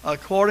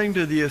 according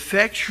to the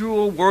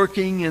effectual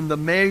working in the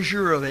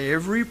measure of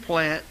every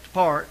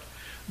part,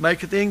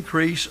 maketh the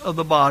increase of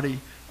the body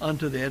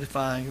unto the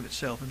edifying of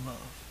itself in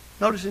love.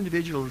 Notice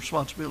individual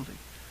responsibility.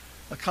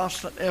 A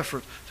constant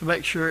effort to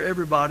make sure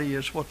everybody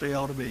is what they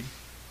ought to be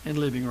and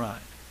living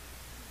right.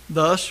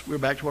 Thus, we're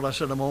back to what I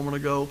said a moment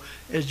ago,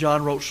 as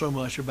John wrote so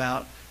much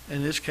about.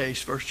 In this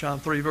case, 1 John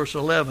 3, verse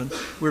 11,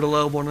 we're to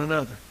love one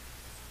another.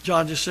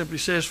 John just simply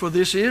says, for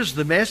this is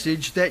the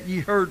message that ye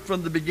heard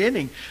from the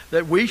beginning,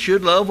 that we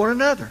should love one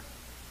another.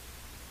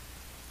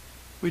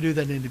 We do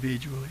that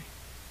individually.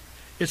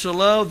 It's a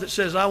love that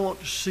says, I want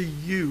to see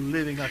you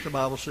living like the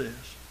Bible says.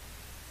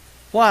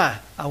 Why?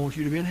 I want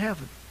you to be in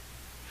heaven.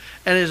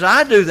 And as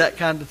I do that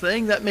kind of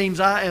thing, that means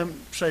I am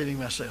saving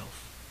myself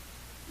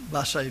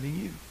by saving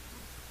you.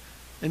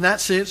 In that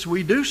sense,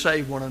 we do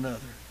save one another.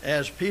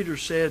 As Peter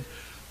said,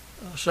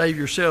 save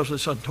yourselves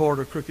this untoward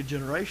or crooked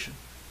generation.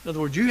 In other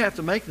words, you have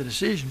to make the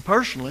decision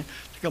personally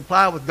to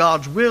comply with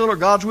God's will, or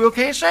God's will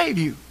can't save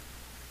you.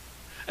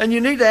 And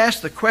you need to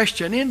ask the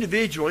question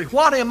individually,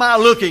 what am I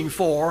looking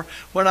for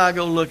when I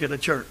go look at a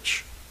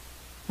church?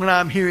 When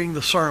I'm hearing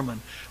the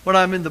sermon? When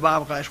I'm in the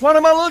Bible class? What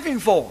am I looking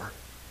for?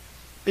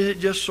 Is it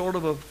just sort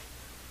of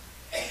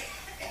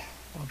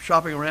I'm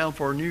shopping around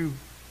for a new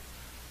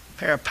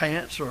pair of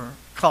pants or a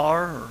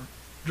car or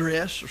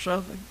dress or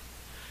something?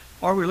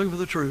 Or are we looking for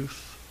the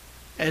truth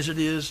as it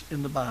is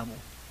in the Bible?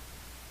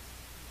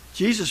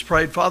 Jesus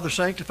prayed, Father,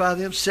 sanctify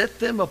them, set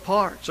them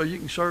apart so you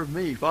can serve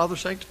me. Father,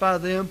 sanctify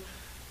them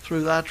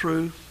through thy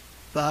truth.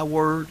 Thy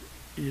word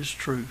is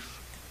truth.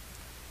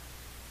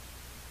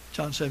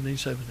 John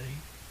 17:17.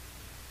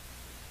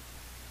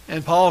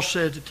 And Paul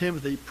said to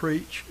Timothy,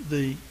 preach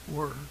the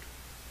word.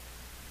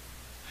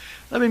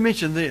 Let me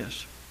mention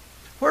this.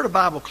 Where do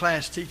Bible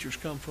class teachers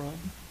come from?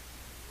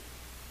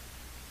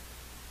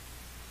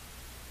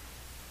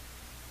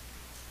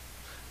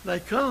 They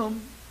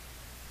come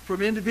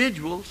from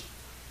individuals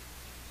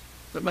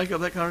that make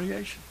up that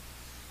congregation.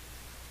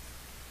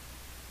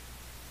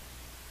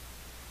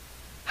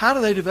 How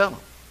do they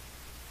develop?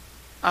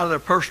 Out of their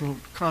personal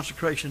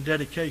consecration,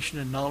 dedication,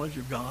 and knowledge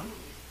of God.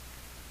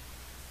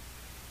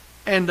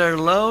 And their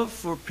love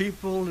for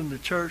people in the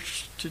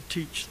church to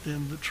teach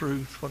them the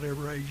truth,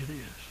 whatever age it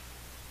is.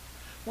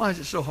 Why is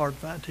it so hard to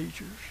find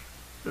teachers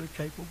that are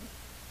capable?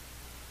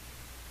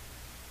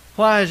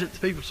 Why is it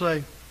that people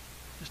say,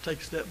 just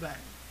take a step back?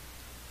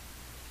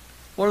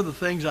 One of the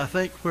things I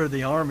think where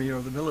the Army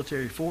or the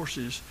military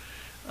forces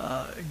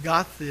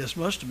got this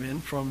must have been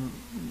from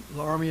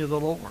the Army of the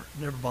Lord.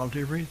 Never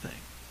volunteered for anything.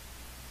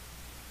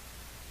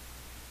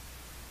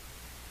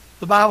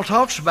 The Bible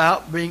talks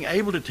about being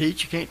able to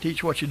teach. You can't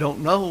teach what you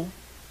don't know.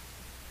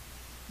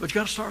 But you've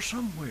got to start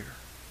somewhere.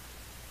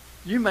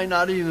 You may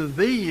not even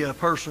be a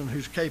person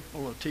who's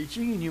capable of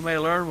teaching, and you may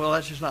learn, well,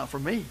 that's just not for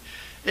me.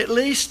 At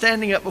least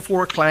standing up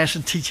before a class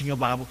and teaching a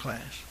Bible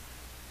class.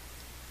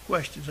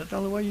 Questions. That's the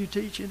only way you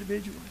teach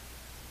individually.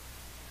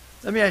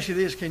 Let me ask you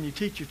this. Can you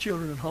teach your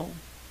children at home?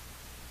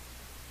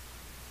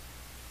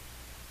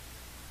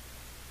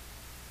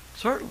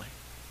 Certainly.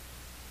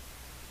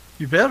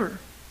 You better.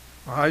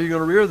 Or how are you going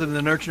to rear them in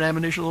the nurture and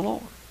admonition of the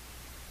Lord?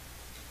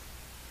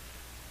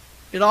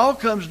 It all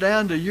comes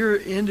down to your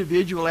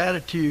individual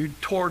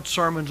attitude toward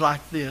sermons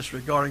like this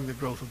regarding the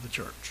growth of the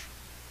church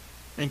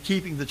and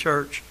keeping the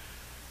church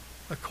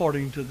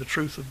according to the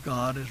truth of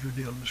God as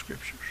revealed in the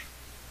Scriptures.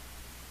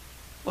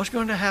 What's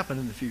going to happen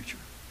in the future?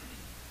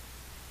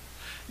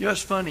 You know,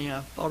 it's funny.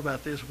 I thought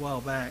about this a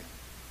while back.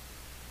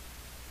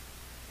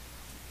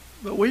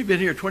 But we've been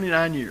here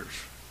 29 years.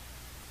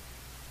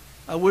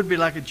 I would be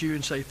like a Jew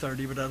and say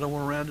 30, but I don't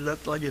want to round it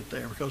up till I get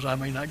there because I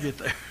may not get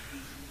there.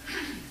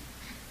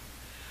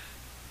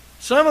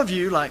 Some of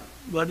you, like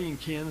Buddy and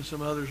Ken and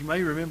some others,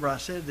 may remember I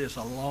said this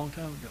a long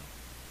time ago.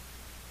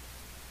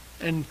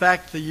 In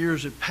fact, the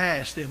years have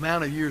passed. The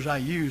amount of years I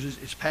use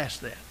is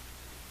past that.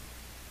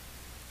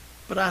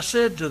 But I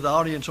said to the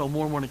audience on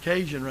more than one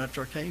occasion right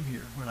after I came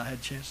here when I had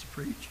a chance to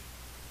preach,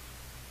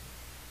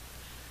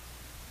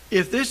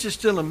 if this is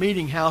still a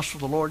meeting house for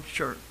the Lord's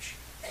church,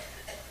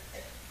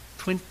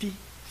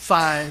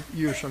 25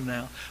 years from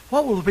now,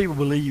 what will the people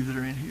believe that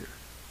are in here?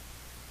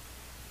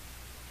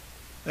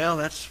 Well,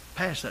 that's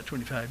past that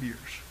 25 years.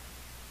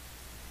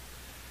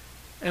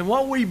 And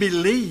what we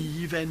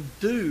believe and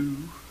do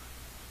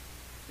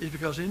is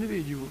because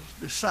individuals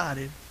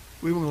decided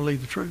we were going to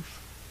leave the truth.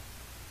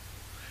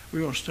 We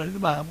were going to study the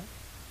Bible.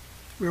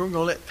 We weren't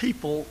going to let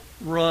people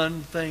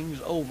run things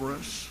over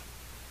us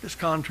that's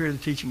contrary to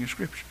the teaching of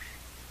Scriptures.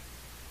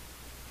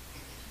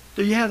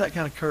 Do you have that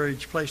kind of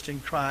courage placed in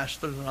Christ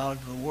through the knowledge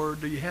of the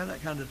Word? Do you have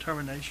that kind of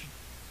determination?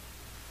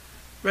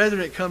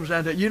 Brethren, it comes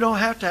down to it. You don't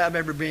have to have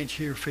every bench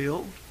here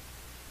filled.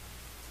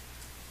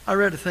 I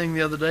read a thing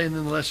the other day, and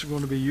then the lesson is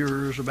going to be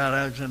yours, about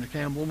Alexander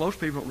Campbell. Most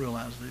people don't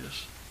realize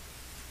this.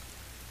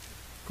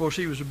 Of course,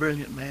 he was a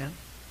brilliant man,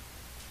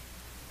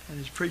 and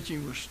his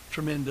preaching was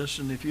tremendous.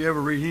 And if you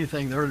ever read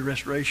anything, the early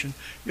restoration,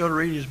 you ought to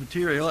read his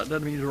material. That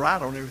doesn't mean to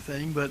write on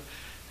everything, but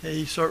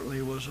he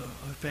certainly was a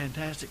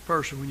fantastic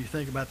person when you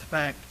think about the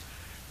fact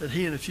that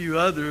he and a few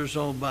others,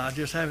 by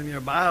just having their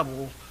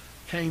Bible,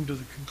 came to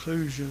the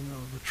conclusion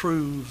of the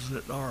truths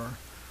that are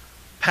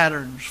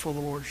patterns for the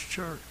Lord's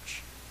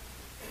church.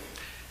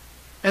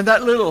 And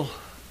that little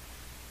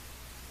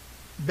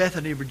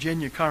Bethany,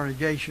 Virginia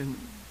congregation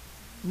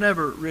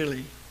never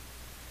really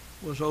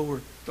was over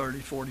 30,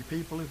 40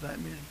 people, if that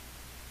many.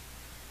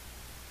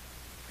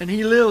 And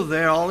he lived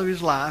there all of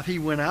his life. He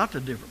went out to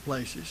different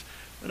places.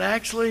 But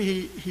actually,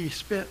 he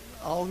spent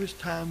all of his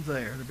time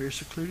there in a very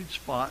secluded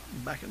spot.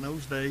 And back in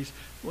those days,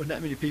 there wasn't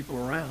that many people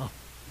around.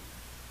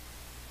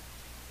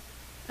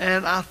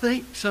 And I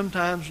think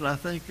sometimes when I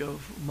think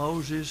of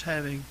Moses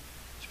having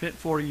spent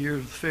 40 years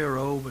with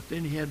Pharaoh, but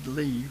then he had to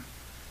leave.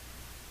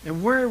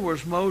 And where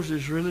was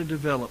Moses really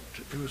developed?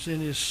 It was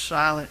in his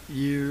silent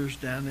years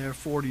down there,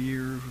 40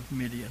 years with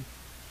Midian,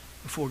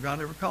 before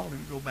God ever called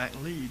him to go back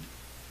and lead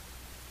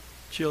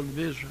the children of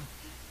Israel.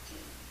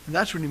 And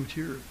that's when he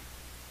matured.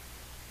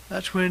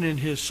 That's when in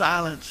his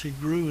silence he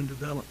grew and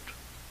developed.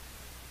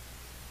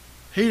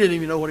 He didn't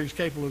even know what he was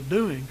capable of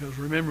doing, because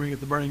remembering at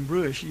the burning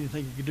bush, he didn't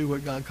think he could do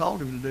what God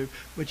called him to do.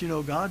 But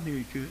God knew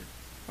he could,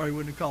 or he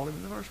wouldn't have called him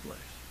in the first place.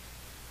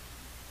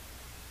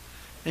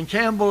 And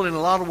Campbell, in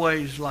a lot of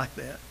ways, like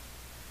that.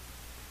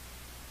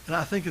 And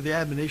I think of the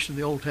admonition of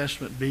the Old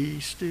Testament, be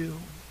still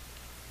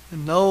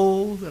and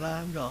know that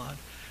I am God.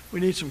 We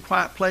need some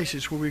quiet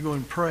places where we go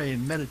and pray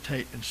and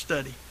meditate and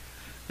study.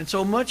 And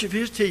so much of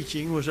his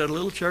teaching was at a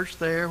little church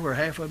there where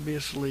half of them be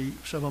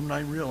asleep. Some of them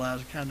didn't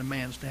realize the kind of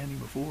man standing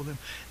before them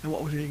and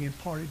what was being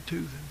imparted to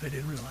them. They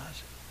didn't realize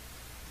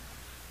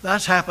it.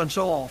 That's happened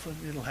so often,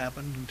 it'll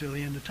happen until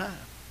the end of time.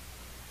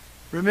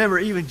 Remember,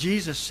 even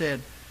Jesus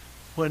said,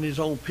 when his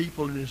own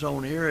people in his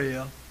own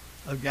area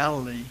of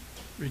Galilee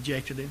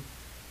rejected him,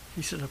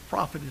 he said, a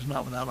prophet is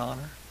not without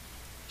honor,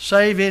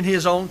 save in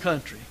his own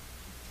country.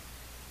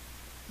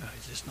 Now,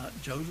 is this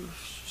not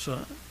Joseph's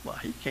son? Well,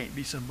 he can't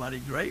be somebody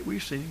great.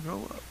 We've seen him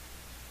grow up.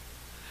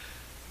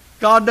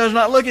 God does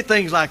not look at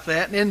things like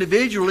that. And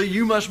individually,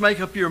 you must make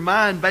up your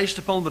mind based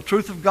upon the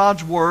truth of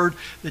God's Word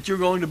that you're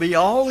going to be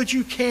all that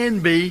you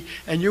can be,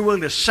 and you're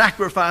willing to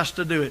sacrifice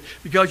to do it.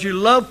 Because you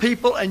love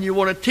people and you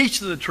want to teach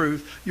them the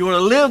truth. You want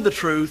to live the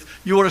truth.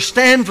 You want to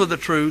stand for the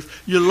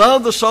truth. You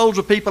love the souls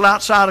of people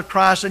outside of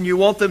Christ, and you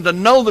want them to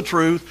know the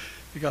truth,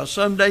 because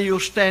someday you'll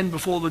stand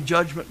before the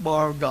judgment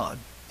bar of God.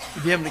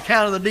 You give an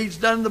account of the deeds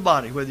done in the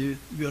body, whether you're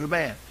good or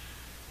bad.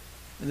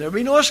 And there'll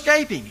be no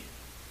escaping it.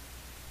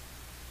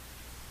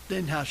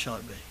 Then how shall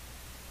it be?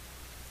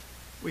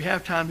 We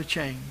have time to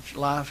change.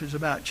 Life is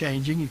about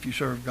changing if you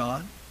serve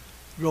God,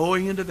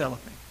 growing and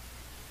developing.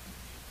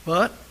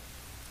 But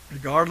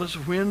regardless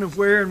of when and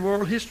where in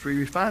world history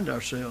we find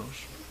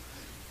ourselves,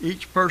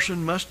 each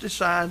person must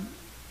decide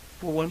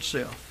for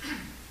oneself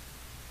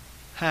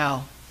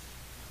how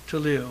to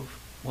live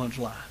one's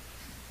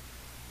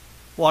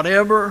life.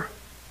 Whatever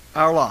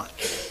our lot,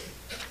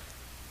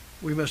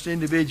 we must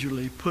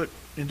individually put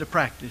into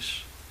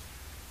practice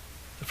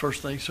the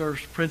first thing,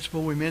 first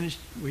principle we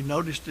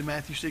noticed in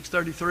Matthew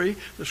 6:33,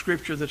 the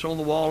scripture that's on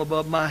the wall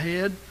above my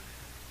head.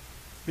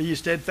 Be ye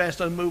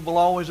steadfast, unmovable,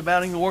 always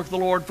abounding in the work of the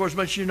Lord, for as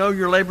much as you know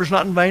your labor is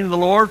not in vain in the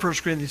Lord,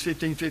 1 Corinthians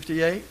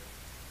 15:58.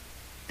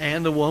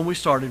 And the one we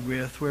started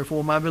with,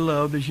 wherefore, my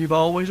beloved, as you've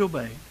always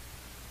obeyed,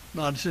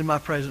 not as in my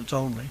presence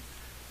only,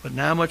 but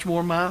now much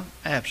more in my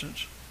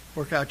absence,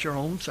 work out your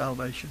own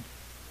salvation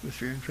with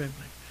fear and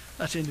trembling.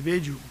 That's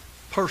individual,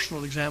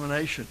 personal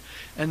examination.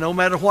 And no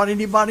matter what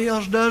anybody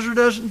else does or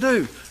doesn't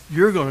do,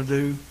 you're going to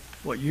do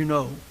what you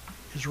know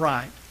is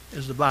right,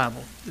 as the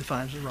Bible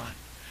defines as right.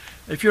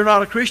 If you're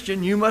not a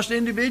Christian, you must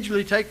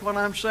individually take what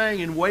I'm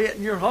saying and weigh it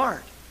in your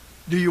heart.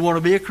 Do you want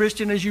to be a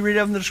Christian as you read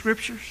of in the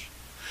Scriptures?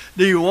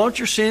 Do you want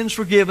your sins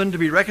forgiven, to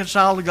be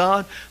reconciled to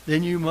God?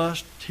 Then you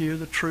must hear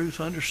the truth,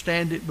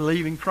 understand it,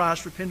 believe in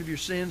Christ, repent of your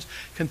sins,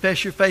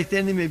 confess your faith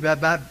in Him, and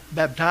be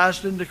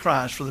baptized into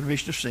Christ for the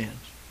remission of sins.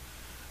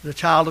 The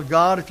child of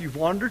God, if you've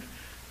wandered,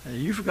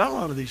 you forgot a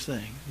lot of these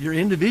things. You're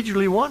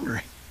individually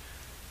wandering.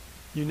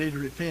 You need to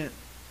repent,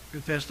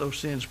 confess those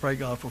sins, pray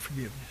God for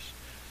forgiveness.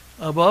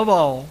 Above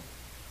all,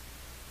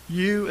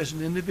 you as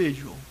an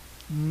individual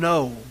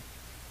know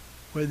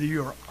whether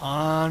you're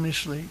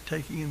honestly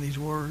taking in these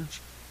words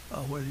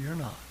or whether you're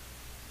not.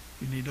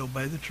 You need to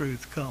obey the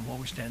truth. Come while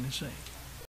we stand and sing.